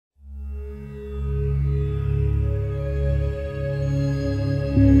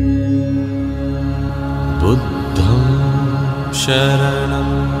शरणं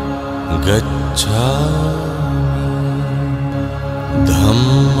गच्छामि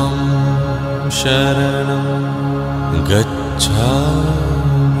धम्मं शरणं गच्छामि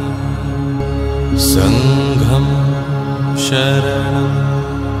संघं शरणं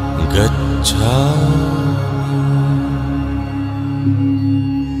गच्छामि।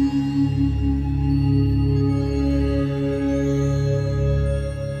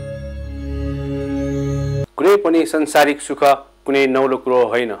 कुनै पनि संसारिक सुख कुनै नौलो कुरो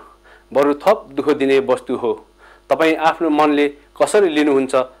होइन, बरु थप दुःख दिने वस्तु हो। तपाईँ आफ्नो मनले कसरी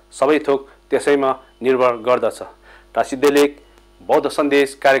लिनुहुन्छ सबै थोक त्यसैमा निर्भर गर्दछ। प्रसिद्ध लेख बौद्ध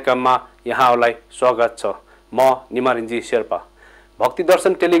सन्देश कार्यक्रममा यहाँहरूलाई स्वागत छ। म निमारिन्जी शेर्पा। भक्ति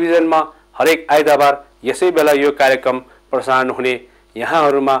दर्शन टेलिभिजनमा हरेक आइतबार यसै बेला यो कार्यक्रम प्रसारण हुने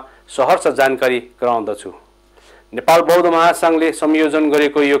यहाँहरूमा सहर्ष जानकारी गराउँदछु। नेपाल बौद्ध महासङ्घले संयोजन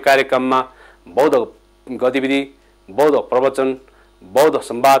गरेको यो कार्यक्रममा बौद्ध गतिविधि, बौद्ध प्रवचन, बौद्ध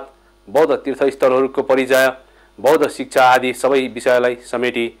संवाद, बौद्ध तीर्थस्थलहरूको परिचय, बौद्ध शिक्षा आदि सबै विषयलाई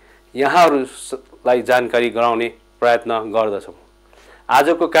समेटी यहाँहरूलाई जानकारी गराउने प्रयत्न गर्दछौँ।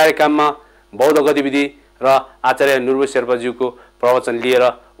 आजको कार्यक्रममा बौद्ध गतिविधि र आचार्य नुर्बु शेर्पाज्यूको प्रवचन लिएर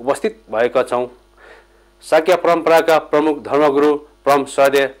उपस्थित भएका छौँ। शाक्य परम्पराका प्रमुख धर्मगुरु परम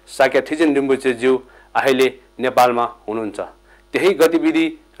श्रद्धेय शाक्य ठिचेन रिम्पोछेज्यू अहिले नेपालमा हुनुहुन्छ। त्यही गतिविधि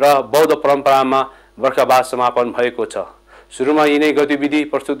र बौद्ध परम्परामा बर्खावास समापन भएको छ। सुरुमा यिनै गतिविधि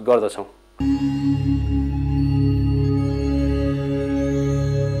प्रस्तुत गर्दछौँ।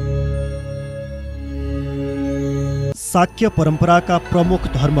 शाक्य परम्पराका प्रमुख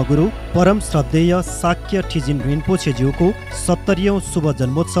धर्मगुरु परम श्रद्धेय शाक्य ठिचेन रिम्पोछेज्यूको 70औं शुभ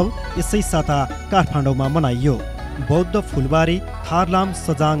जन्मोत्सव यसै साता काठमाडौँमा मनाइयो। बौद्ध फुलबारी थारलाम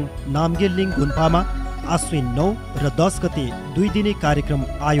सजाङ नामगेलिङ गुम्पामा आश्विन 9 र 10 गते 2 दिने कार्यक्रम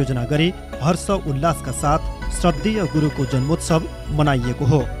आयोजना गरी हर्ष उल्लासका साथ श्रद्धेय गुरुको जन्मोत्सव मनाइएको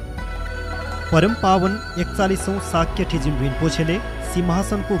हो। परम पावन 41औं शाक्य ठिचेन रिम्पोछेले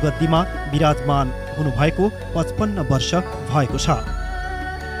सिंहासनको गद्दीमा विराजमान हुनुभएको 55 वर्ष भएको छ।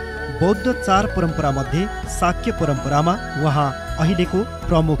 बौद्ध 4 परम्परामध्ये शाक्य परम्परामा उहाँ अहिलेको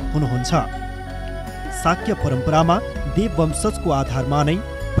प्रमुख हुनुहुन्छ। शाक्य परम्परामा देव वंशजको आधारमा नै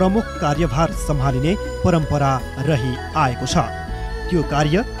प्रमुख कार्यभार सम्हालिने परम्परा रही आएको छ। त्यो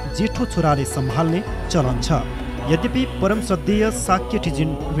कार्य जेठो छोराले सम्हाल्ने चलन छ। यद्यपि परम श्रद्धेय शाक्य ठिचेन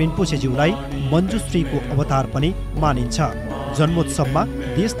रिम्पोछेज्यूलाई मञ्जुश्रीको अवतार पनि मानिन्छ। जन्मोत्सवमा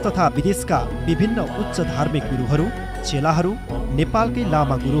देश तथा विदेशका विभिन्न उच्च धार्मिक गुरुहरू, चेलाहरू, नेपालकै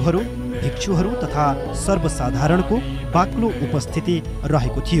लामा गुरुहरू, भिक्षुहरू तथा सर्वसाधारणको बाक्लो उपस्थिति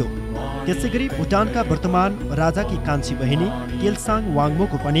रहेको थियो। त्यसैगरी भुटानका वर्तमान राजाकी कान्छी बहिनी केलसाङ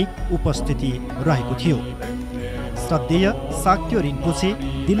वाङमोको पनि उपस्थिति रहेको थियो। श्रद्धेय शाक्य रिम्पोछे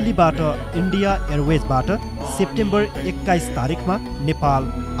दिल्लीबाट इन्डिया एयरवेजबाट सेप्टेम्बर 21 तारिकमा नेपाल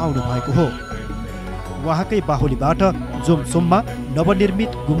आउनुभएको हो। उहाँकै बाहुलीबाट जोमसोममा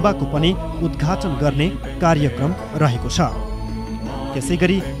नवनिर्मित गुम्बाको पनि उद्घाटन गर्ने कार्यक्रम रहेको छ।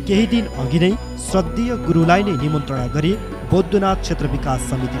 त्यसैगरी केही दिन अघि नै श्रद्धेय गुरुलाई नै निमन्त्रणा गरी बौद्धनाथ क्षेत्र विकास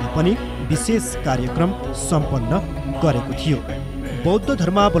समितिले पनि विशेष कार्यक्रम सम्पन्न गरेको थियो। बौद्ध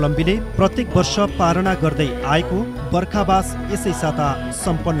धर्मावलम्बीले प्रत्येक वर्ष पारणा गर्दै आएको बर्खावास यसै साता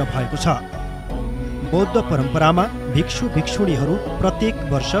सम्पन्न भएको छ। बौद्ध परम्परामा भिक्षु भिक्षुणीहरू प्रत्येक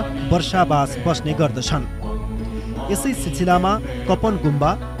वर्ष वर्षावास बस्ने गर्दछन्। यसै सिलसिलामा कपन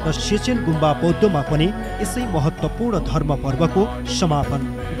गुम्बा र सेचेन गुम्बा बौद्धमा पनि यसै महत्त्वपूर्ण धर्म पर्वको समापन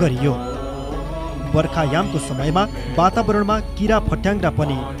गरियो। बर्खायामको समयमा वातावरणमा किरा फट्याङ्ग्रा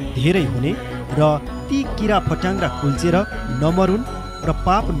पनि धेरै हुने र ती किरा फट्याङ्ग्रा कुल्चेर नमरुन् र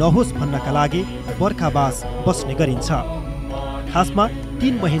पाप नहोस् भन्नका लागि बर्खावास बस्ने गरिन्छ। खासमा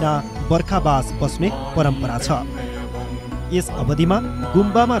 3 महिना बर्खावास बस्ने परम्परा छ। यस अवधिमा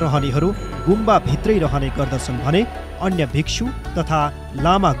गुम्बामा रहनेहरू गुम्बा भित्रै रहने गर्दछन् भने अन्य भिक्षु तथा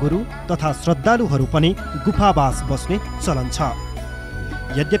लामा गुरु तथा श्रद्धालुहरू पनि गुफावास बस्ने चलन छ।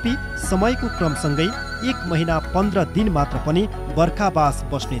 यद्यपि समयको क्रमसँगै 1 महिना 15 दिन मात्र पनि बर्खावास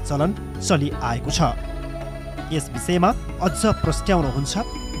बस्ने चलन चलिआएको छ। यस विषयमा अझ प्रस्ट्याउनुहुन्छ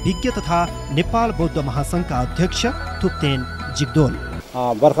विज्ञ तथा नेपाल बौद्ध महासङ्घका अध्यक्ष थुप्तेन जिग्दोल।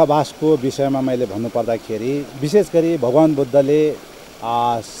 बर्खावासको विषयमा मैले भन्नुपर्दाखेरि विशेष गरी भगवान बुद्धले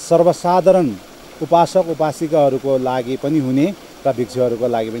सर्वसाधारण उपासक उपासिकाहरूको लागि पनि हुने र भिक्षुहरूको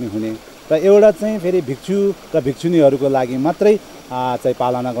लागि पनि हुने र एउटा चाहिँ फेरि भिक्षु र भिक्षुणीहरूको लागि मात्रै चाहिँ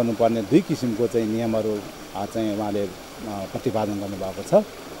पालना गर्नुपर्ने 2 किसिमको चाहिँ नियमहरू चाहिँ उहाँले प्रतिपादन गर्नुभएको छ।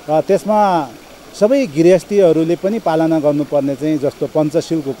 र त्यसमा सबै गृहस्थीहरूले पनि पालना गर्नुपर्ने चाहिँ जस्तो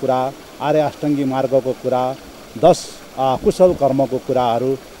पञ्चशीलको कुरा, आर्य अष्टाङ्गी मार्गको कुरा, 10 कुशल कर्मको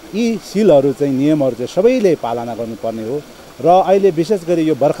कुराहरू, यी शीलहरू चाहिँ नियमहरू चाहिँ सबैले पालना गर्नुपर्ने हो। र अहिले विशेष गरी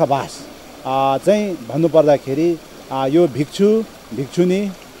यो बर्खावास चाहिँ भन्नुपर्दाखेरि यो भिक्षु भिक्षुनी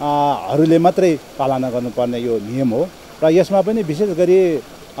हरूले मात्रै पालना गर्नुपर्ने यो नियम हो र यसमा पनि विशेष गरी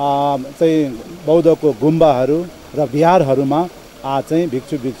चाहिँ बौद्धको गुम्बाहरू र बिहारहरूमा चाहिँ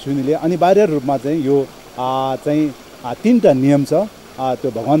भिक्षु भिक्षुनीले अनिवार्य रूपमा चाहिँ यो चाहिँ 3टा नियम छ।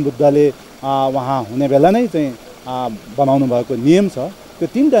 त्यो भगवान् बुद्धले वहाँ हुने बेला नै चाहिँ बनाउनु भएको नियम छ। त्यो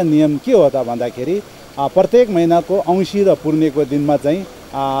 3टा नियम के हो त भन्दाखेरि प्रत्येक महिनाको औँसी र पूर्णेको दिनमा चाहिँ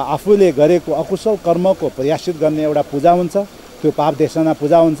आफूले गरेको अकुशल कर्मको प्रयासित गर्ने एउटा पूजा हुन्छ। त्यो पाप देशना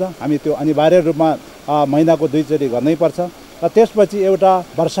पूजा हुन्छ। हामी त्यो अनिवार्य रूपमा महिनाको 2 चोटि गर्नै पर्छ। र त्यसपछि एउटा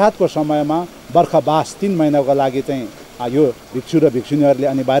वर्षातको समयमा बर्खावास 3 महिनाको लागि चाहिँ यो भिक्षु र भिक्षुनीहरूले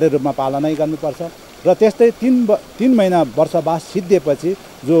अनिवार्य रूपमा पालनै गर्नुपर्छ। र त्यस्तै 3 महिना वर्षावास सिद्धिएपछि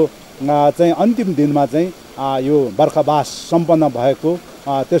जो चाहिँ अन्तिम दिनमा चाहिँ यो बर्खावास सम्पन्न भएको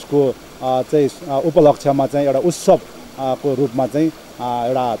त्यसको चाहिँ उपलक्ष्यमा चाहिँ एउटा उत्सवको रूपमा चाहिँ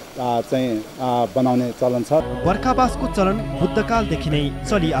एउटा चाहिँ बनाउने चलन छ। बर्खावासको चलन बुद्धकालदेखि नै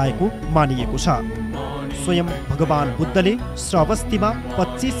चलिआएको मानिएको छ। स्वयं भगवान बुद्धले श्रावस्तीमा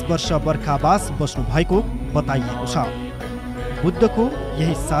 25 वर्ष बर्खावास बस्नु भएको बताइएको छ। बुद्धको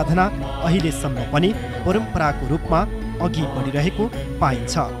यही साधना अहिलेसम्म पनि परम्पराको रूपमा अघि बढिरहेको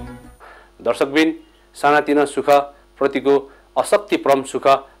पाइन्छ। दर्शकबिन, सानातिना सुख प्रतिको अशक्ति परम सुख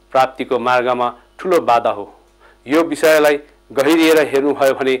प्राप्तिको मार्गमा ठुलो बाधा हो। यो विषयलाई गहिरिएर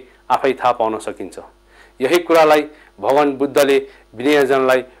हेर्नुभयो भने आफै थाहा पाउन सकिन्छ। यही कुरालाई भगवान बुद्धले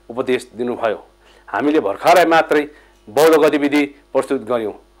विनयजनलाई उपदेश दिनुभयो। हामीले भर्खरै मात्रै बौद्ध गतिविधि प्रस्तुत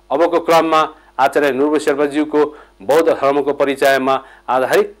गर्यौं। अबको क्रममा आचार्य नुर्व शेर्पाज्यूको बौद्ध धर्मको परिचयमा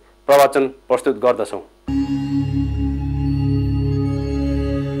आधारित प्रवचन प्रस्तुत गर्दछौँ।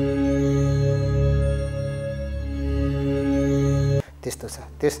 त्यस्तो छ।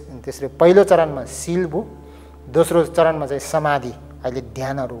 त्यसले पहिलो चरणमा शील भयो, दोस्रो चरणमा चाहिँ समाधि, अहिले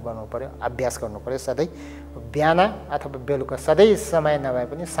ध्यानहरू गर्नु पर्यो, अभ्यास गर्नु पर्यो। सधैँ बिहान अथवा बेलुका सधैँ समय नभए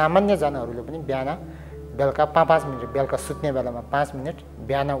पनि सामान्य जनहरूले पनि बिहान बेलुका 5-5 मिनट, बेलुका सुत्ने बेलामा 5 मिनट,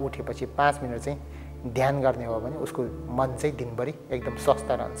 बिहान उठेपछि 5 मिनट चाहिँ ध्यान गर्ने हो भने उसको मन चाहिँ दिनभरि एकदम स्वस्थ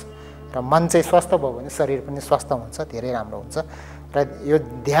रहन्छ। र मन चाहिँ स्वस्थ भयो भने शरीर पनि स्वस्थ हुन्छ, धेरै राम्रो हुन्छ। र यो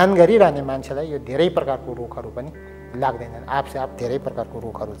ध्यान गरिरहने मान्छेलाई यो धेरै प्रकारको रोगहरू पनि लाग्दैनन्। आपसे आप धेरै प्रकारको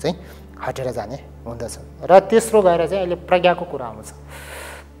रोगहरू चाहिँ हटेर जाने हुँदछ। र तेस्रो गएर चाहिँ अहिले प्रज्ञाको कुरा आउँछ।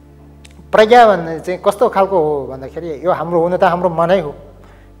 प्रज्ञा भन्ने चाहिँ कस्तो खालको हो भन्दाखेरि यो हाम्रो हुन त हाम्रो मनै हो।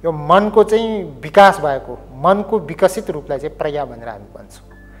 यो मनको चाहिँ विकास भएको, मनको विकसित रूपलाई चाहिँ प्रज्ञा भनेर हामी भन्छौँ।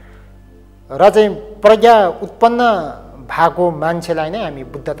 र चाहिँ प्रज्ञा उत्पन्न भएको मान्छेलाई नै हामी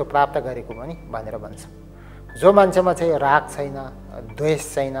बुद्धत्व प्राप्त गरेको पनि भनेर भन्छौँ। जो मान्छेमा चाहिँ राग छैन, द्वेष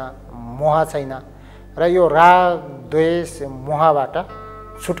छैन, मोह छैन, र यो राग द्वेष मोहबाट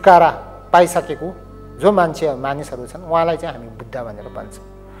छुटकारा पाइसकेको जो मानिसहरू छन् उहाँलाई चाहिँ हामी बुद्ध भनेर भन्छौँ।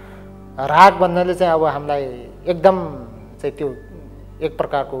 राग भन्नाले चाहिँ अब हामीलाई एकदम चाहिँ त्यो एक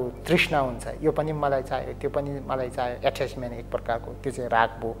प्रकारको तृष्णा हुन्छ, यो पनि मलाई चाहियो, त्यो पनि मलाई चाहियो, एट्याचमेन्ट एक प्रकारको, त्यो चाहिँ राग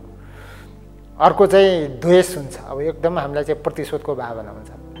भयो। अर्को चाहिँ द्वेष हुन्छ, अब एकदम हामीलाई चाहिँ प्रतिशोधको भावना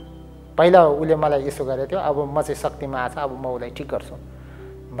हुन्छ। पहिला उसले मलाई यसो गरेको थियो, अब म चाहिँ शक्तिमा आएको छ, अब म उसलाई ठिक गर्छु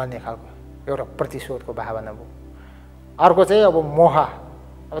भन्ने खालको एउटा प्रतिशोधको भावना भयो। अर्को चाहिँ अब मोह,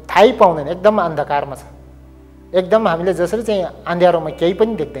 अब थाहै पाउँदैन, एकदम अन्धकारमा छ। एकदम हामीले जसरी चाहिँ अँध्यारोमा केही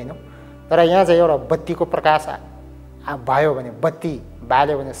पनि देख्दैनौँ, तर यहाँ चाहिँ एउटा बत्तीको प्रकाश भयो भने, बत्ती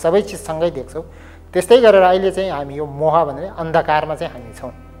बाल्यो भने सबै चिज सँगै देख्छौँ। त्यस्तै गरेर अहिले चाहिँ हामी यो मोह भनेर अन्धकारमा चाहिँ हामी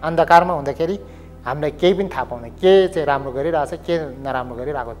छौँ। अन्धकारमा हुँदाखेरि हामीलाई केही पनि थाहा पाउँदैन, के चाहिँ राम्रो गरिरहेछ, के नराम्रो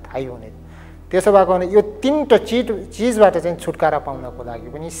गरिरहेको थाहै हुँदैन। त्यसो भएको भने यो 3टा चिजबाट चाहिँ छुटकारा पाउनको लागि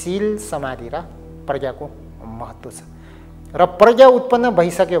पनि शील, समाधि र प्रज्ञाको महत्त्व छ। र प्रज्ञा उत्पन्न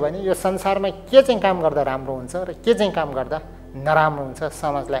भइसक्यो भने यो संसारमा के चाहिँ काम गर्दा राम्रो हुन्छ र के चाहिँ काम गर्दा नराम्रो हुन्छ,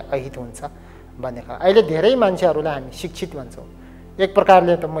 समाजलाई अहित हुन्छ भन्ने खालको। अहिले धेरै मान्छेहरूलाई हामी शिक्षित भन्छौँ। एक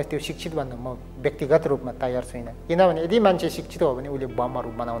प्रकारले त म त्यो शिक्षित भन्न म व्यक्तिगत रूपमा तयार छुइनँ, किनभने यदि मान्छे शिक्षित हो भने उसले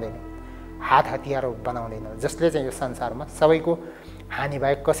बमहरू बनाउँदैन, हात हतियारहरू बनाउँदैन, जसले चाहिँ यो संसारमा सबैको हानि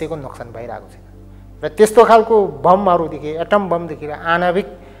बाहेक कसैको नोक्सान भइरहेको छैन। र त्यस्तो खालको बमहरूदेखि, एटम बमदेखि आणविक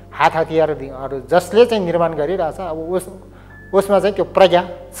हात हतियारहरू जसले चाहिँ निर्माण गरिरहेछ, अब उसमा चाहिँ त्यो प्रज्ञा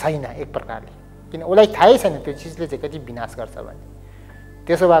छैन एक प्रकारले, किन उसलाई थाहै छैन त्यो चिजले चाहिँ कति विनाश गर्छ भन्ने।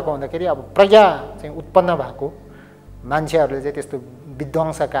 त्यसो भएको हुँदाखेरि अब प्रज्ञा चाहिँ उत्पन्न भएको मान्छेहरूले चाहिँ त्यस्तो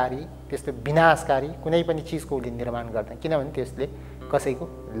विध्वंसकारी, त्यस्तो विनाशकारी कुनै पनि चिजको उसले निर्माण गर्दैन, किनभने त्यसले कसैको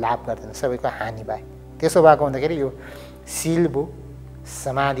लाभ गर्दैन, सबैको हानि भए। त्यसो भएको हुँदाखेरि यो शील भयो,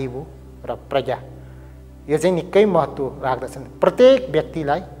 समाधि भयो र प्रज्ञा, यो चाहिँ निकै महत्त्व राख्दछन्। प्रत्येक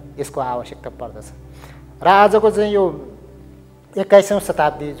व्यक्तिलाई यसको आवश्यकता पर्दछ। र आजको चाहिँ यो 21औं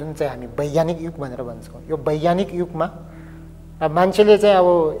शताब्दी जुन चाहिँ हामी वैज्ञानिक युग भनेर भन्छौँ, यो वैज्ञानिक युगमा मान्छेले चाहिँ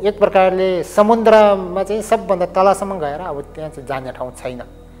अब एक प्रकारले समुद्रमा चाहिँ सबभन्दा तलसम्म गएर अब त्यहाँ चाहिँ जाने ठाउँ छैन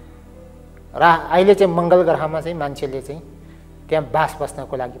र अहिले चाहिँ मङ्गल ग्रहमा चाहिँ मान्छेले चाहिँ त्यहाँ बास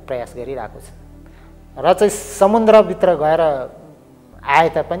बस्नको लागि प्रयास गरिरहेको छ र चाहिँ समुद्रभित्र गएर आए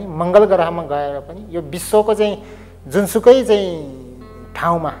तापनि मङ्गल ग्रहमा गएर पनि यो विश्वको चाहिँ जुनसुकै चाहिँ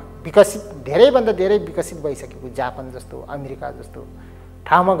ठाउँमा विकसित धेरैभन्दा धेरै विकसित भइसकेको जापान जस्तो अमेरिका जस्तो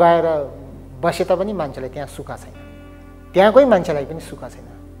ठाउँमा गएर बसे तापनि मान्छेलाई त्यहाँ सुख छैन त्यहाँकै मान्छेलाई पनि सुख छैन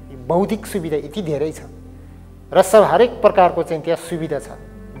बौद्धिक सुविधा यति धेरै छ र हरेक प्रकारको चाहिँ त्यहाँ सुविधा छ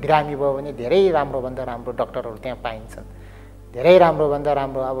बिरामी भयो भने धेरै राम्रोभन्दा राम्रो डक्टरहरू त्यहाँ पाइन्छन् धेरै राम्रोभन्दा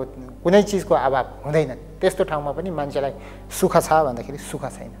राम्रो अब कुनै चिजको अभाव हुँदैन त्यस्तो ठाउँमा पनि मान्छेलाई सुख छ भन्दाखेरि सुख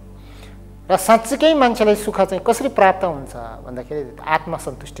छैन र साँच्चीकै मान्छेलाई सुख चाहिँ कसरी प्राप्त हुन्छ भन्दाखेरि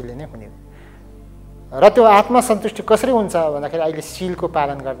आत्मसन्तुष्टिले नै हुने र त्यो आत्मसन्तुष्टि कसरी हुन्छ भन्दाखेरि अहिले शीलको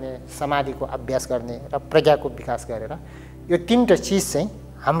पालन गर्ने समाधिको अभ्यास गर्ने र प्रज्ञाको विकास गरेर यो तीनटा चिज चाहिँ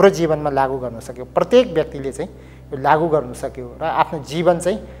हाम्रो जीवनमा लागू गर्न सक्यो प्रत्येक व्यक्तिले चाहिँ यो लागू गर्न सक्यो र आफ्नो जीवन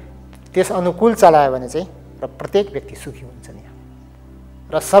चाहिँ त्यस अनुकूल चलायो भने चाहिँ र प्रत्येक व्यक्ति सुखी हुन्छन् यहाँ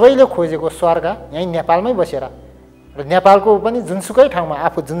र सबैले खोजेको स्वर्ग यहीँ नेपालमै बसेर र नेपालको पनि जुनसुकै ठाउँमा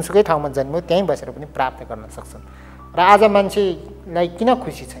आफू जुनसुकै ठाउँमा जन्म्यो त्यहीँ बसेर पनि प्राप्त गर्न सक्छन् र आज मान्छेलाई किन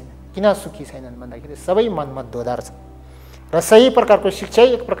खुसी छैन किन सुखी छैनन् भन्दाखेरि सबै मनमा दोधार छ र सही प्रकारको शिक्षा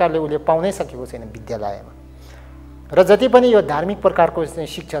एक प्रकारले उसले पाउनै सकेको छैन विद्यालयमा र जति पनि यो धार्मिक प्रकारको चाहिँ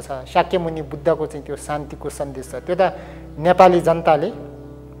शिक्षा छ शाक्यमुनि बुद्धको चाहिँ त्यो शान्तिको सन्देश छ त्यो त नेपाली जनताले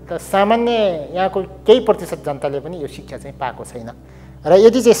त सामान्य यहाँको केही प्रतिशत जनताले पनि यो शिक्षा चाहिँ पाएको छैन र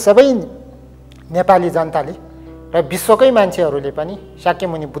यदि चाहिँ सबै नेपाली जनताले र विश्वकै मान्छेहरूले पनि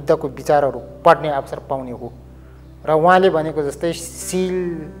शाक्यमुनि बुद्धको विचारहरू पढ्ने अवसर पाउने हो र उहाँले भनेको जस्तै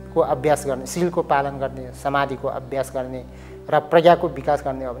शीलको अभ्यास गर्ने शीलको पालन गर्ने समाधिको अभ्यास गर्ने र प्रज्ञाको विकास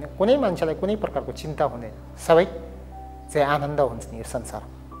गर्ने हो भने कुनै मान्छेलाई कुनै प्रकारको चिन्ता हुँदैन सबै चाहिँ आनन्द हुन्छ नि यो संसार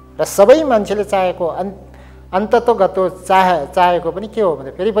र सबै मान्छेले चाहेको अन्ततोगत चाहेको पनि के हो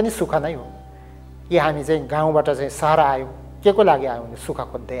भने फेरि पनि सुख नै हो कि हामी चाहिँ गाउँबाट चाहिँ सहर आयौँ के को लागि आयौँ भने सुख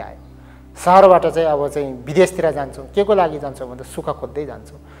खोज्दै आयौँ सहरबाट चाहिँ अब चाहिँ विदेशतिर जान्छौँ के को लागि जान्छौँ भने सुख खोज्दै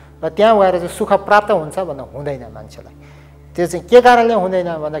जान्छौँ र त्यहाँ गएर चाहिँ सुख प्राप्त हुन्छ भन्दा हुँदैन मान्छेलाई त्यो चाहिँ के कारणले हुँदैन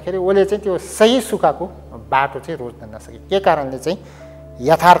भन्दाखेरि उसले चाहिँ त्यो सही सुखको बाटो चाहिँ रोज्न नसके के कारणले चाहिँ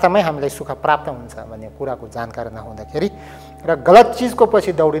यथार्थमै हामीलाई सुख प्राप्त हुन्छ भन्ने कुराको जानकारी नहुँदाखेरि र गलत चिजको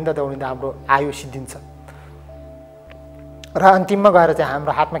पछि दौडिँदा दौडिँदा हाम्रो आयु सिद्धिन्छ र अन्तिममा गएर चाहिँ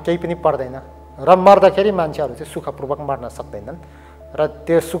हाम्रो हातमा केही पनि पर्दैन र मर्दाखेरि मान्छेहरू चाहिँ सुखपूर्वक मर्न सक्दैनन् र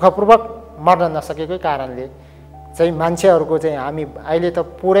त्यो सुखपूर्वक मर्न नसकेकै कारणले चाहिँ मान्छेहरूको चाहिँ हामी अहिले त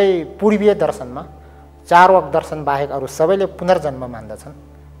पुरै पूर्वीय दर्शनमा चारवक दर्शन बाहेक अरू सबैले पुनर्जन्म मान्दछन्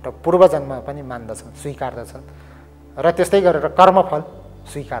र पूर्वजन्म पनि मान्दछन् स्वीकार्दछन् र त्यस्तै गरेर कर्मफल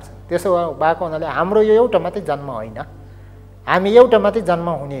स्वीकार्छन् त्यसो भएको हुनाले हाम्रो यो एउटा मात्रै जन्म होइन हामी एउटा मात्रै जन्म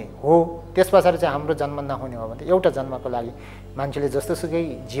हुने हो त्यस पछाडि चाहिँ हाम्रो जन्म नहुने हो भने एउटा जन्मको लागि मान्छेले जस्तोसुकै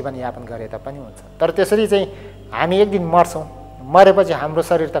जीवनयापन गरे तापनि हुन्छ तर त्यसरी चाहिँ हामी एक दिन मर्छौँ मरेपछि हाम्रो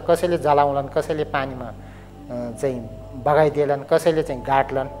शरीर त कसैले जलाउलान् कसैले पानीमा चाहिँ बगाइदिएलान् कसैले चाहिँ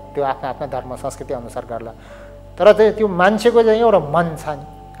गाड्लान् त्यो आफ्नो आफ्नो धर्म संस्कृति अनुसार गर्ला तर त्यो मान्छेको चाहिँ एउटा मन छ नि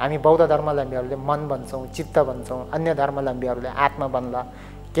हामी बौद्ध धर्मावलम्बीहरूले मन भन्छौँ चित्त भन्छौँ अन्य धर्मावलम्बीहरूले आत्मा बन्ला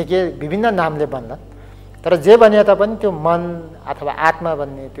के विभिन्न नामले बन्ला तर जे भने तापनि त्यो मन अथवा आत्मा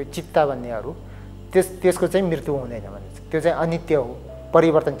भन्ने त्यो चित्त भन्नेहरू त्यसको चाहिँ मृत्यु हुँदैन भने त्यो चाहिँ अनित्य हो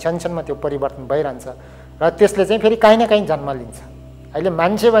परिवर्तन क्षणक्षणमा त्यो परिवर्तन भइरहन्छ र त्यसले चाहिँ फेरि काहीँ न काहीँ जन्म लिन्छ अहिले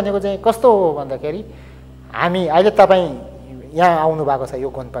मान्छे भनेको चाहिँ कस्तो हो भन्दाखेरि हामी अहिले तपाईँ यहाँ आउनु भएको छ यो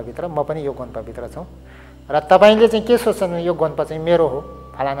गोन्पाभित्र म पनि यो गोन्पाभित्र छौँ र तपाईँले चाहिँ के सोच्छन् यो गोन्पा चाहिँ मेरो हो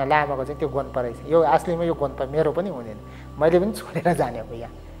फलाना लामाको चाहिँ त्यो गोन्पा रहेछ यो असलीमा यो गोन्पा मेरो पनि हुँदैन मैले पनि छोडेर जाने हो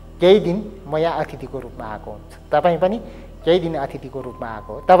यहाँ केही दिन म यहाँ अतिथिको रूपमा आएको हुन्छ तपाईँ पनि केही दिन अतिथिको रूपमा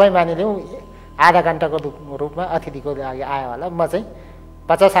आएको हो तपाईँ मानिलिउँ आधा घन्टाको रूपमा अतिथिको लागि आयो होला म चाहिँ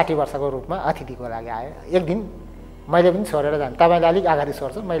 50-60 वर्षको रूपमा अतिथिको लागि आयो एक दिन मैले पनि छोडेर जान्छु तपाईँले अलिक अगाडि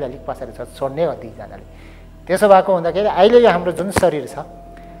छोड्छु मैले अलिक पछाडि छोड्छु छोड्ने हो दुईजनाले त्यसो भएको हुँदाखेरि अहिले यो हाम्रो जुन शरीर छ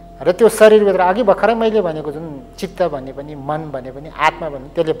र त्यो शरीरभित्र अघि भर्खरै मैले भनेको जुन चित्त भन्ने पनि मन भने पनि आत्मा भन्ने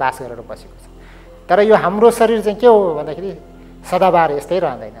त्यसले बास गरेर बसेको छ तर यो हाम्रो शरीर चाहिँ के हो भन्दाखेरि सदाबार यस्तै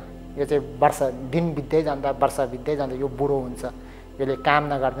रहँदैन यो चाहिँ वर्ष दिन बित्दै जाँदा वर्ष बित्दै जाँदा यो बुढो हुन्छ यसले काम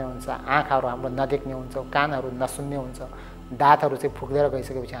नगर्ने हुन्छ आँखाहरू हाम्रो नदेख्ने हुन्छ कानहरू नसुन्ने हुन्छ दाँतहरू चाहिँ फुक्लेर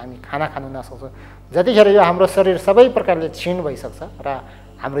गइसकेपछि हामी खाना खानु नसक्छौँ जतिखेर यो हाम्रो शरीर सबै प्रकारले क्षीण भइसक्छ र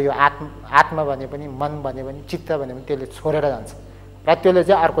हाम्रो यो आत्मा भने पनि मन भने पनि चित्त भने पनि त्यसले छोडेर जान्छ र त्यसले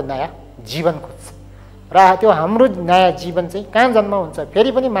चाहिँ अर्को नयाँ जीवन खोज्छ र त्यो हाम्रो नयाँ जीवन चाहिँ कहाँ जन्म हुन्छ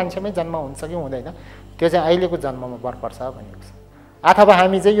फेरि पनि मान्छेमै जन्म हुन्छ कि हुँदैन त्यो चाहिँ अहिलेको जन्ममा भर पर्छ भनेको छ अथवा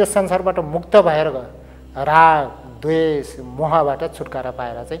हामी चाहिँ यो संसारबाट मुक्त भएर राग द्वेष मोहबाट छुटकारा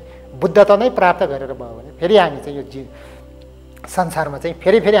पाएर चाहिँ बुद्धता नै प्राप्त गरेर भयो भने फेरि हामी चाहिँ यो संसारमा चाहिँ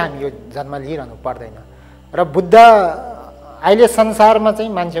फेरि हामी यो जन्म लिइरहनु पर्दैन। र बुद्ध अहिले संसारमा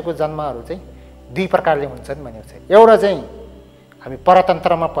चाहिँ मान्छेको जन्महरू चाहिँ दुई प्रकारले हुन्छन् भनेको छ। एउटा चाहिँ हामी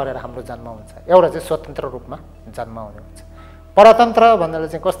परतन्त्रमा परेर हाम्रो जन्म हुन्छ, एउटा चाहिँ स्वतन्त्र रूपमा जन्म हुने हुन्छ। परतन्त्र भन्नाले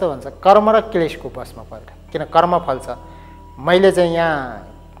चाहिँ कस्तो भन्छ, कर्म र क्लेशको बसमा परेर। किन कर्म फल छ, मैले चाहिँ यहाँ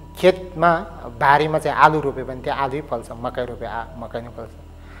खेतमा बारीमा चाहिँ आलु रोप्यो भने त्यहाँ आलु फल्छ, मकै रोपे मकै नै फल्छ।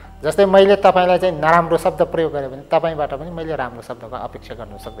 जस्तै मैले तपाईँलाई चाहिँ नराम्रो शब्द प्रयोग गरेँ भने तपाईँबाट पनि मैले राम्रो शब्दको अपेक्षा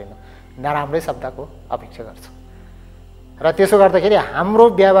गर्नु सक्दैन, नराम्रै शब्दको अपेक्षा गर्छु। र त्यसो गर्दाखेरि हाम्रो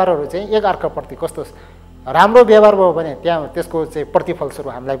व्यवहारहरू चाहिँ एक अर्काप्रति कस्तो राम्रो व्यवहार भयो भने त्यहाँ त्यसको चाहिँ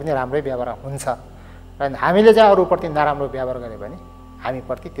प्रतिफलस्वरूप हामीलाई पनि राम्रै व्यवहार हुन्छ। र हामीले चाहिँ अरूप्रति नराम्रो व्यवहार गऱ्यो भने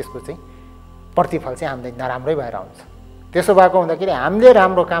हामीप्रति त्यसको चाहिँ प्रतिफल चाहिँ हामीलाई नराम्रै भएर आउँछ। त्यसो भएको हुँदाखेरि हामीले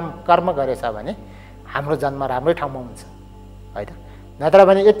राम्रो कर्म गरेछ भने हाम्रो जन्म राम्रै ठाउँमा हुन्छ होइन। नत्र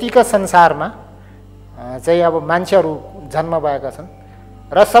भने यतिका संसारमा चाहिँ अब मान्छेहरू जन्म भएका छन्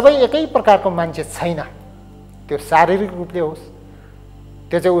र सबै एकै प्रकारको मान्छे छैन। त्यो शारीरिक रूपले होस्,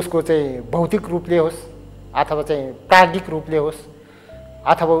 त्यो चाहिँ उसको चाहिँ भौतिक रूपले होस्, अथवा चाहिँ प्राज्ञिक रूपले होस्,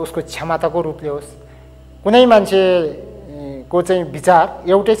 अथवा उसको क्षमताको रूपले होस्, कुनै मान्छेको चाहिँ विचार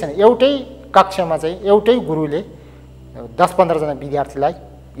एउटै छैन। एउटै कक्षामा चाहिँ एउटै गुरुले 10-15 जना विद्यार्थीलाई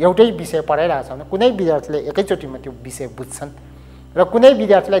एउटै विषय पढाइरहेको छ भने कुनै विद्यार्थीले एकैचोटिमा त्यो विषय बुझ्छन् र कुनै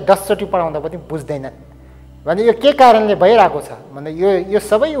विद्यार्थीलाई 10 चोटि पढाउँदा पनि बुझ्दैनन्। भने यो के कारणले भइरहेको छ भन्दा यो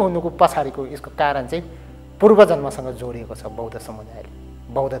सबै हुनुको पछाडिको यसको कारण चाहिँ पूर्वजन्मसँग जोडिएको छ बौद्ध समुदायले,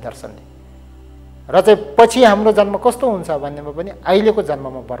 बौद्ध दर्शनले। र चाहिँ पछि हाम्रो जन्म कस्तो हुन्छ भन्नेमा पनि अहिलेको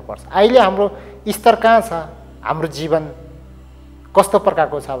जन्ममा भर पर्छ। अहिले हाम्रो स्तर कहाँ छ, हाम्रो जीवन कस्तो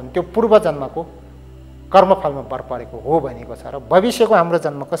प्रकारको छ भने त्यो पूर्वजन्मको कर्मफलमा भर परेको हो भनेको छ। र भविष्यको हाम्रो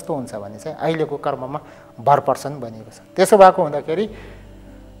जन्म कस्तो हुन्छ भने चाहिँ अहिलेको कर्ममा भर पर्छन् भनेको छ। त्यसो भएको हुँदाखेरि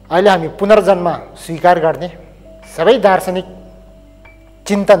अहिले हामी पुनर्जन्म स्वीकार गर्ने सबै दार्शनिक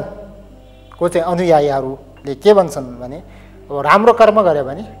चिन्तनको चाहिँ अनुयायीहरूले के भन्छन् भने अब राम्रो कर्म गऱ्यो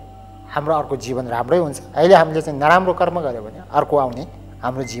भने हाम्रो अर्को जीवन राम्रै हुन्छ। अहिले हामीले चाहिँ नराम्रो कर्म गऱ्यो भने अर्को आउने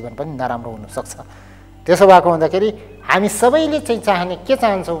हाम्रो जीवन पनि नराम्रो हुनसक्छ। त्यसो भएको हुँदाखेरि हामी सबैले चाहिँ चाहने के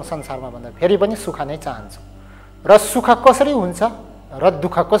चाहन्छौँ संसारमा भन्दा फेरि पनि सुख नै चाहन्छौँ। र सुख कसरी हुन्छ र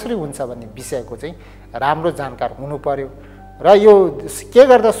दुःख कसरी हुन्छ भन्ने विषयको चाहिँ राम्रो जानकार हुनु पर्यो। र यो के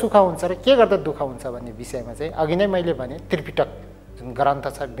गर्दा सुख हुन्छ र के गर्दा दुःख हुन्छ भन्ने विषयमा चाहिँ अघि नै मैले भने त्रिपिटक जुन ग्रन्थ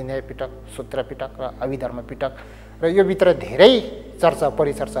छ, विनय पिटक, सूत्र पिटक र अभिधर्म पिटक, र यो भित्र धेरै चर्चा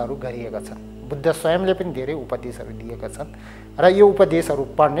परिचर्चाहरू गरिएका छन्। बुद्ध स्वयंले पनि धेरै उपदेशहरू दिएका छन् र यो उपदेशहरू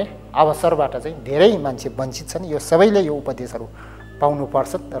पढ्ने अवसरबाट चाहिँ धेरै मान्छे वञ्चित छन्। यो सबैले यो उपदेशहरू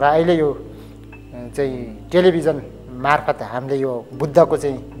पाउनुपर्छ। र अहिले यो चाहिँ टेलिभिजन मार्फत हामीले यो बुद्धको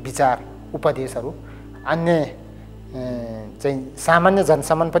चाहिँ विचार उपदेशहरू अन्य चाहिँ सामान्य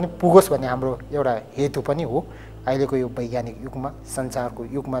जनसम्म पनि पुगोस् भन्ने हाम्रो एउटा हेतु पनि हो। अहिलेको यो वैज्ञानिक युगमा, सञ्चारको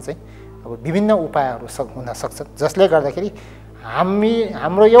युगमा चाहिँ अब विभिन्न उपायहरू हुन सक्छन् जसले गर्दाखेरि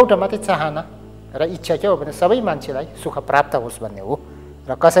हाम्रो एउटा मात्रै चाहना र इच्छा के हो भने सबै मान्छेलाई सुख प्राप्त होस् भन्ने हो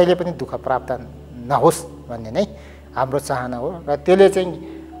र कसैले पनि दुःख प्राप्त नहोस् भन्ने नै हाम्रो चाहना हो। र त्यसले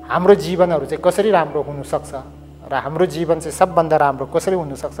चाहिँ हाम्रो जीवनहरू चाहिँ कसरी राम्रो हुनसक्छ र हाम्रो जीवन चाहिँ सबभन्दा राम्रो कसरी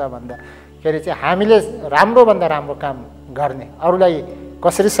हुनसक्छ भन्दाखेरि चाहिँ हामीले राम्रोभन्दा राम्रो काम गर्ने, अरूलाई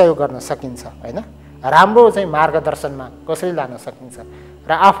कसरी सहयोग गर्न सकिन्छ होइन, राम्रो चाहिँ मार्गदर्शनमा कसरी लान सकिन्छ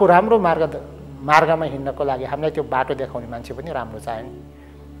र आफू राम्रो मार्गमा हिँड्नको लागि हामीलाई त्यो बाटो देखाउने मान्छे पनि राम्रो चाहियो।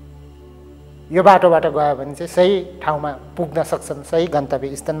 यो बाटोबाट गयो भने चाहिँ सही ठाउँमा पुग्न सक्छन्, सही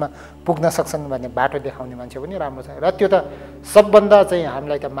गन्तव्य स्थानमा पुग्न सक्छन् भन्ने बाटो देखाउने मान्छे पनि राम्रो छ। र त्यो त सबभन्दा चाहिँ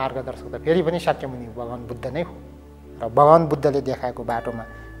हामीलाई त मार्गदर्शक त फेरि पनि शाक्यमुनि भगवान् बुद्ध नै हो। र भगवान् बुद्धले देखाएको बाटोमा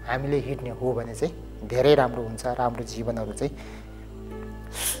हामीले हिँड्ने हो भने चाहिँ धेरै राम्रो हुन्छ। राम्रो जीवनहरू चाहिँ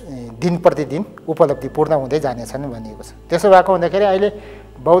दिन प्रतिदिन उपलब्धिपूर्ण हुँदै जानेछन् भनिएको छ। त्यसो भएको हुँदाखेरि अहिले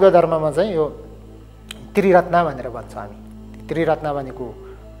बौद्ध धर्ममा चाहिँ यो त्रिरत्न भनेर भन्छौँ हामी। त्रिरत्न भनेको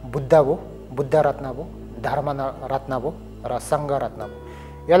बुद्ध हो, बुद्ध रत्न भयो, धर्म रत्न भयो र सङ्घ रत्न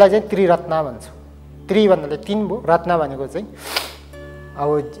भयो। यसलाई चाहिँ त्रिरत्न भन्छौँ। त्रि भन्नाले 3 भयो, रत्न भनेको चाहिँ अब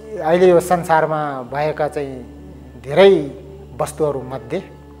अहिले यो संसारमा भएका चाहिँ धेरै वस्तुहरूमध्ये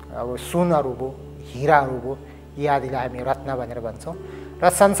अब सुनहरू भयो, हिराहरू भयो, यी आदिलाई हामी रत्न भनेर भन्छौँ। र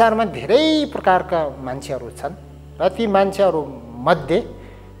संसारमा धेरै प्रकारका मान्छेहरू छन् र ती मान्छेहरूमध्ये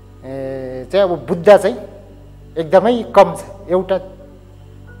चाहिँ अब बुद्ध चाहिँ एकदमै कम छ। एउटा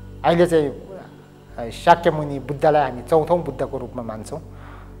अहिले चाहिँ शाक्यमुनि बुद्धलाई हामी 4औं बुद्धको रूपमा मान्छौँ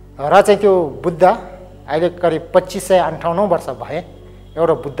र चाहिँ त्यो बुद्ध अहिले करिब 2558 वर्ष भए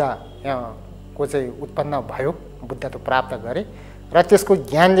एउटा बुद्ध यहाँको चाहिँ उत्पन्न भयो, बुद्धत्व प्राप्त गरे र त्यसको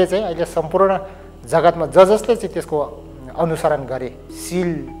ज्ञानले चाहिँ अहिले सम्पूर्ण जगतमा जसले चाहिँ त्यसको अनुसरण गरे,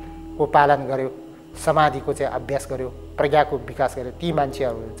 शीलको पालन गर्यो, समाधिको चाहिँ अभ्यास गर्यो, प्रज्ञाको विकास गर्यो, ती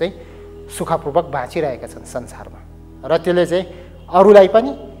मान्छेहरू चाहिँ सुखपूर्वक बाँचिरहेका छन् संसारमा र त्यसले चाहिँ अरूलाई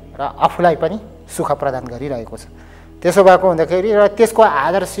पनि र आफूलाई पनि सुख प्रदान गरिरहेको छ। त्यसो भएको हुँदाखेरि र त्यसको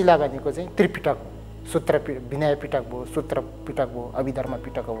आधारशिला भनेको चाहिँ त्रिपिटक हो, सूत्र विनय पिटक भयो, सूत्र पिटक भयो, अभिधर्म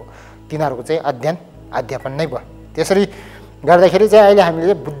पिटक हो, तिनीहरूको चाहिँ अध्यापन नै भयो। त्यसरी गर्दाखेरि चाहिँ अहिले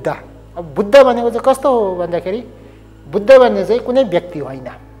हामीले बुद्ध, अब बुद्ध भनेको चाहिँ कस्तो हो भन्दाखेरि बुद्ध भन्ने चाहिँ कुनै व्यक्ति होइन,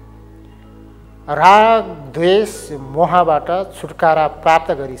 राग द्वेष मोहबाट छुटकारा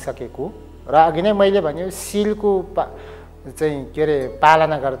प्राप्त गरिसकेको र अघि नै मैले भने शीलको चाहिँ के अरे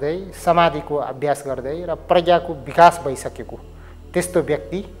पालना गर्दै, समाधिको अभ्यास गर्दै र प्रज्ञाको विकास भइसकेको त्यस्तो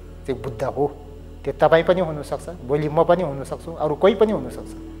व्यक्ति चाहिँ बुद्ध हो। त्यो तपाईँ पनि हुनसक्छ, भोलि म पनि हुनसक्छु, अरू कोही पनि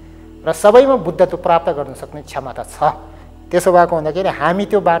हुनसक्छ र सबैमा बुद्धत्व प्राप्त गर्न सक्ने क्षमता छ। त्यसो भएको हुँदाखेरि हामी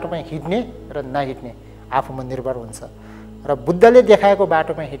त्यो बाटोमा हिँड्ने र नहिँड्ने आफूमा निर्भर हुन्छ र बुद्धले देखाएको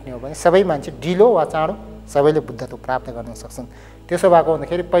बाटोमा हिँड्ने हो भने सबै मान्छे ढिलो वा चाँडो सबैले बुद्धत्व प्राप्त गर्न सक्छन्। त्यसो भएको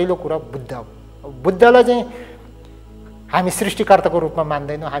हुँदाखेरि पहिलो कुरा बुद्ध हो। बुद्धलाई चाहिँ हामी सृष्टिकर्ताको रूपमा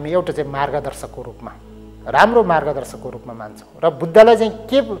मान्दैनौँ, हामी एउटा चाहिँ मार्गदर्शकको रूपमा, राम्रो मार्गदर्शकको रूपमा मान्छौँ र बुद्धलाई चाहिँ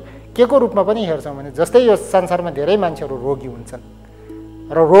के को रूपमा पनि हेर्छौँ भने जस्तै यो संसारमा धेरै मान्छेहरू रोगी हुन्छन्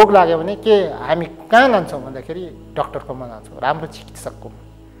र रोग लाग्यो भने के हामी कहाँ लान्छौँ भन्दाखेरि डक्टरकोमा लान्छौँ, राम्रो चिकित्सककोमा।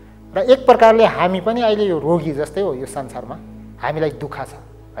 र एक प्रकारले हामी पनि अहिले यो रोगी जस्तै हो, यो संसारमा हामीलाई दुःख छ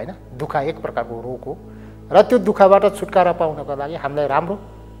होइन, दुःख एक प्रकारको रोग हो र त्यो दुःखबाट छुटकारा पाउनको लागि हामीलाई राम्रो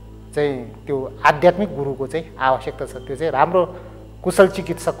चाहिँ त्यो आध्यात्मिक गुरुको चाहिँ आवश्यकता छ, त्यो चाहिँ राम्रो कुशल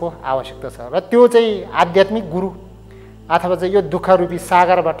चिकित्सकको आवश्यकता छ र त्यो चाहिँ आध्यात्मिक गुरु अथवा चाहिँ यो दुःखरूपी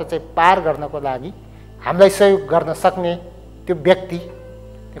सागरबाट चाहिँ पार गर्नको लागि हामीलाई सहयोग गर्न सक्ने त्यो व्यक्ति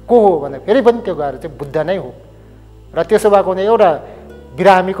को हो भन्दा फेरि पनि त्यो गएर चाहिँ बुद्ध नै हो। र त्यसो भएको हुँदा एउटा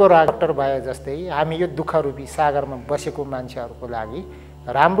बिरामीको डक्टर भए जस्तै हामी यो दुःखरूपी सागरमा बसेको मान्छेहरूको लागि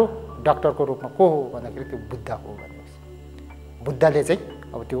राम्रो डक्टरको रूपमा को हो भन्दाखेरि त्यो बुद्ध हो भन्नुहोस्। बुद्धले चाहिँ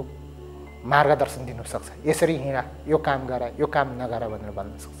अब त्यो मार्गदर्शन दिनु सक्छ, यसरी हिँड, यो काम गर, यो काम नगर भनेर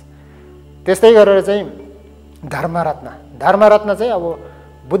भन्न सक्छ। त्यस्तै गरेर चाहिँ धर्मरत्न चाहिँ अब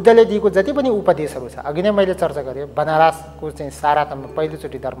बुद्धले दिएको जति पनि उपदेशहरू छ, अघि नै मैले चर्चा गरेँ, बनारसको चाहिँ सारातमा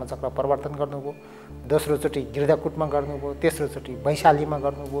पहिलोचोटि धर्मचक्र प्रवर्तन गर्नुभयो, दोस्रोचोटि गिर्दाकुटमा गर्नुभयो, तेस्रोचोटि वैशालीमा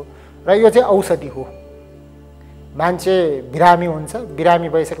गर्नुभयो र यो चाहिँ औषधि हो। मान्छे बिरामी हुन्छ, बिरामी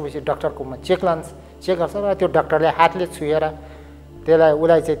भइसकेपछि डक्टरकोमा चेक गर्छ र त्यो डक्टरले हातले छुएर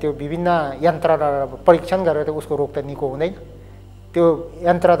उसलाई चाहिँ त्यो विभिन्न यन्त्रद्वारा परीक्षण गरेर त उसको रोग त निको हुँदैन। त्यो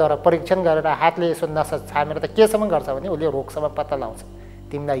यन्त्रद्वारा परीक्षण गरेर हातले यसो नसा छामेर त केसम्म गर्छ भने उसले रोगसम्म पत्ता लगाउँछ,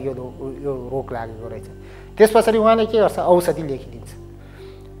 तिमीलाई यो रोग लागेको रहेछ। त्यस पछाडि उहाँले के गर्छ, औषधि लेखिदिन्छ।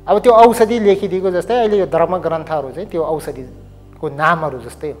 अब त्यो औषधि लेखिदिएको जस्तै अहिले यो धर्म ग्रन्थहरू चाहिँ त्यो औषधिको नामहरू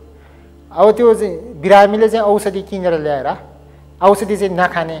जस्तै हो। अब त्यो चाहिँ बिरामीले चाहिँ औषधि किनेर ल्याएर औषधि चाहिँ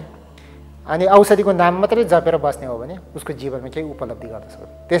नखाने अनि औषधिको नाम मात्रै जपेर बस्ने हो भने उसको जीवनमा केही उपलब्धि गर्न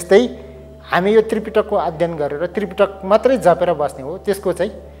सक्दैन। त्यस्तै हामी यो त्रिपिटकको अध्ययन गरेर त्रिपिटक मात्रै जपेर बस्ने हो, त्यसको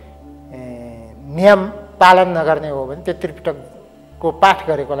चाहिँ नियम पालन नगर्ने हो भने त्यो त्रिपिटकको पाठ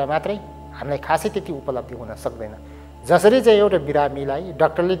गरेकोलाई मात्रै हामीलाई खासै त्यति उपलब्धि हुन सक्दैन। जसरी चाहिँ एउटा बिरामीलाई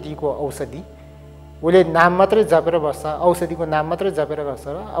डक्टरले दिएको औषधि उसले नाम मात्रै जपेर बस्छ, औषधिको नाम मात्रै जपेर बस्छ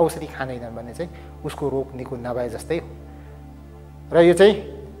र औषधि खाँदैन भने चाहिँ उसको रोग निको नभए जस्तै हो। र यो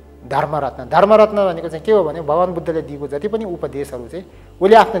चाहिँ धर्मरत्न भनेको चाहिँ के हो भने भगवान बुद्धले दिएको जति पनि उपदेशहरू चाहिँ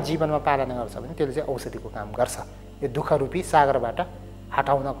उसले आफ्नो जीवनमा पालना गर्छ भने त्यसले चाहिँ औषधिको काम गर्छ। यो दुःखरूपी सागरबाट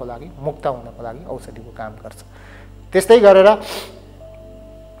हटाउनको लागि, मुक्त हुनको लागि औषधिको काम गर्छ। त्यस्तै गरेर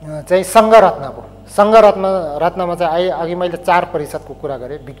चाहिँ सङ्घरत्नमा चाहिँ अघि मैले 4 प्रतिशतको कुरा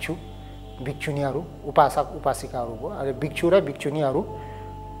गरेँ, भिक्षुनीहरू, उपासक उपासिकाहरू भयो। अहिले भिक्षु र भिक्षुनीहरू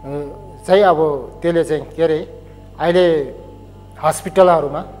चाहिँ अब त्यसले चाहिँ के अरे अहिले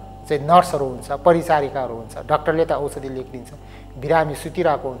हस्पिटलहरूमा चाहिँ नर्सहरू हुन्छ, परिचारिकाहरू हुन्छ, डक्टरले त औषधि लेखिदिन्छ, बिरामी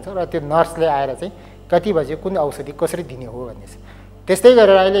सुतिरहेको हुन्छ र त्यो नर्सले आएर चाहिँ कति बजे कुन औषधि कसरी दिने हो भन्ने छ। त्यस्तै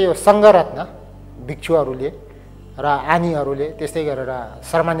गरेर अहिले यो सङ्घरत्न भिक्षुहरूले र आनीहरूले, त्यस्तै गरेर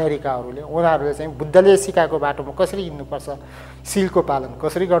शर्मानेरिकाहरूले, उनीहरूले चाहिँ बुद्धले सिकाएको बाटोमा कसरी हिँड्नुपर्छ, शीलको पालन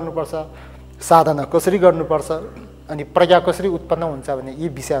कसरी गर्नुपर्छ, साधना कसरी गर्नुपर्छ अनि प्रज्ञा कसरी उत्पन्न हुन्छ भन्ने यी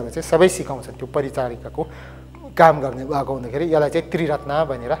विषयहरू चाहिँ सबै सिकाउँछन्। त्यो परिचारिकाको काम गर्ने भएको हुँदाखेरि यसलाई चाहिँ त्रिरत्न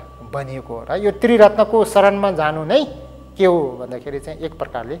भनेर भनिएको हो। र यो त्रिरत्नको शरणमा जानु नै के हो भन्दाखेरि चाहिँ एक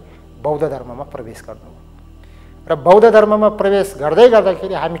प्रकारले बौद्ध धर्ममा प्रवेश गर्नु हो। र बौद्ध धर्ममा प्रवेश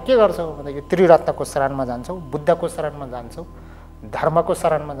गर्दाखेरि हामी के गर्छौँ भन्दाखेरि त्रिरत्नको शरणमा जान्छौँ, बुद्धको शरणमा जान्छौँ, धर्मको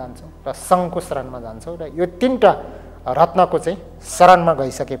शरणमा जान्छौँ र सङ्घको शरणमा जान्छौँ। र यो 3टा रत्नको चाहिँ शरणमा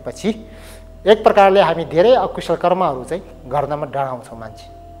गइसकेपछि एक प्रकारले हामी धेरै अकुशल कर्महरू चाहिँ गर्नमा डराउँछौँ, मान्छे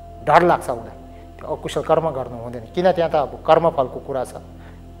डर लाग्छ उसलाई। अकुशल कर्म गर्नु हुँदैन। किन त्यहाँ त अब कर्मफलको कुरा छ,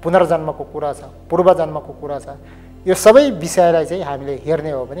 पुनर्जन्मको कुरा छ, पूर्वजन्मको कुरा छ। यो सबै विषयलाई चाहिँ हामीले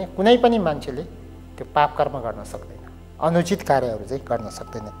हेर्ने हो भने कुनै पनि मान्छेले त्यो पाप कर्म गर्न सक्दैन, अनुचित कार्यहरू चाहिँ गर्न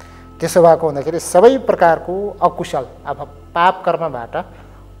सक्दैन। त्यसो भएको हुँदाखेरि सबै प्रकारको अकुशल अब पाप कर्मबाट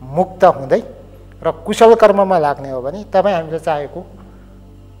मुक्त हुँदै र कुशल कर्ममा लाग्ने हो भने तपाईँ हामीले चाहेको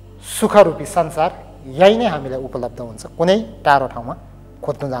सुखरूपी संसार यही नै हामीलाई उपलब्ध हुन्छ, कुनै टाढो ठाउँमा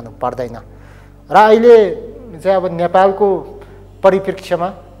खोज्नु जानु पर्दैन। र अहिले चाहिँ अब नेपालको परिप्रेक्ष्यमा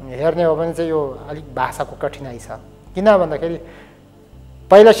हेर्ने हो भने चाहिँ यो अलिक भाषाको कठिनाइ छ। किन भन्दाखेरि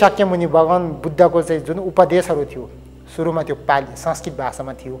पहिला शाक्यमुनि भगवान बुद्धको चाहिँ जुन उपदेशहरू थियो सुरुमा त्यो पाली संस्कृत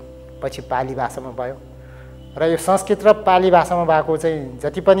भाषामा थियो, पछि पाली भाषामा भयो। र यो संस्कृत र पाली भाषामा भएको चाहिँ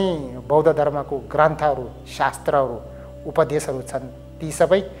जति पनि बौद्ध धर्मको ग्रन्थहरू, शास्त्रहरू, उपदेशहरू छन् ती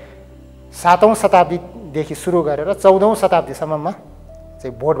सबै 7औं शताब्दीदेखि सुरु गरेर 14औं शताब्दीसम्ममा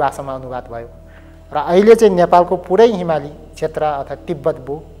चाहिँ बोड भाषामा अनुवाद भयो। र अहिले चाहिँ नेपालको पुरै हिमाली क्षेत्र अर्थात् तिब्बत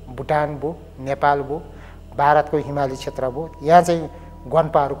भयो, भुटान भयो, नेपाल भयो, भारतको हिमाली क्षेत्र भयो, यहाँ चाहिँ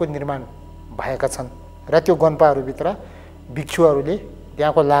ग्वन्पाहरूको निर्माण भएका छन्। र त्यो ग्वन्पाहरूभित्र भिक्षुहरूले,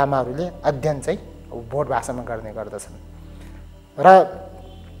 त्यहाँको लामाहरूले अध्ययन चाहिँ बोड भाषामा गर्ने गर्दछन्। र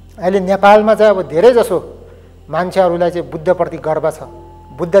अहिले नेपालमा चाहिँ अब धेरैजसो मान्छेहरूलाई चाहिँ बुद्धप्रति गर्व छ।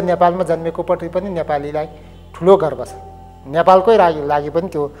 बुद्ध नेपालमा जन्मेको प्रति पनि नेपालीलाई ठुलो गर्व छ। नेपालकै लागि पनि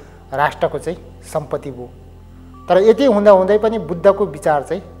त्यो राष्ट्रको चाहिँ सम्पत्ति भयो। तर यति हुँदा हुँदै पनि बुद्धको विचार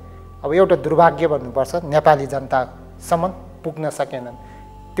चाहिँ अब एउटा दुर्भाग्य भन्नुपर्छ, नेपाली जनतासम्म पुग्न सकेनन्।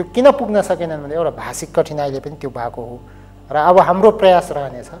 त्यो किन पुग्न सकेनन् भने एउटा भाषिक कठिनाइले पनि त्यो भएको हो। र अब हाम्रो प्रयास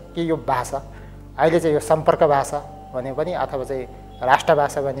रहनेछ कि यो भाषा अहिले चाहिँ यो सम्पर्क भाषा भने पनि अथवा चाहिँ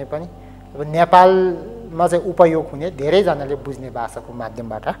राष्ट्रभाषा भने पनि अब नेपालमा चाहिँ उपयोग हुने, धेरैजनाले बुझ्ने भाषाको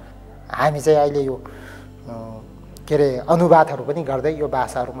माध्यमबाट हामी चाहिँ अहिले यो के अरे अनुवादहरू पनि गर्दै यो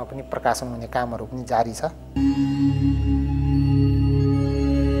भाषाहरूमा पनि प्रकाशन हुने कामहरू पनि जारी छ।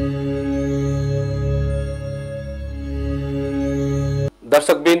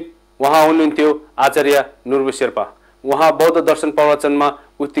 दर्शकबिन, उहाँ हुनुहुन्थ्यो आचार्य नुर्बु शेर्पा। उहाँ बौद्ध दर्शन प्रवचनमा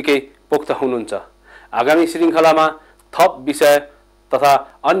उत्तिकै पोख्त हुनुहुन्छ। आगामी श्रृङ्खलामा थप विषय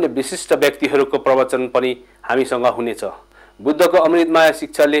तथा अन्य विशिष्ट व्यक्तिहरूको प्रवचन पनि हामीसँग हुनेछ। बुद्धको अमृतमय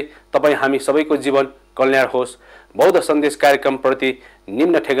शिक्षाले तपाईँ हामी सबैको जीवन कल्याण होस्। बौद्ध सन्देश कार्यक्रमप्रति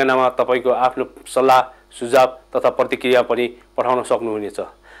निम्न ठेगानामा तपाईँको आफ्नो सल्लाह, सुझाव तथा प्रतिक्रिया पनि पठाउन सक्नुहुनेछ।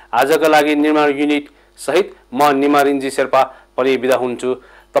 आजका लागि निर्माण युनिट सहित म निमारिन्जी शेर्पा पनि बिदा हुन्छु।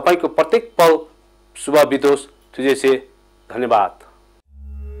 तपाईँको प्रत्येक पल शुभ बितोस्। तुझेसे धन्यवाद।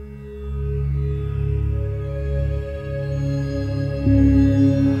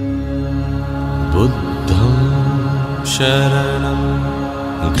 बुद्धं शरणं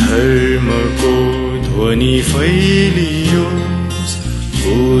धर्मको ध्वनि फैलियोस्,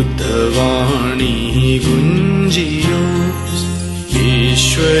 बुद्धवाणी गुन्जियोस्,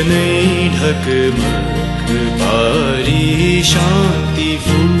 विश्व नै ढकमक पारी शान्ति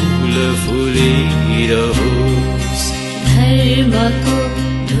फूल फुलिरहोस्। धर्मको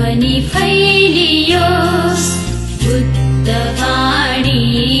ध्वनि फैलियोस्,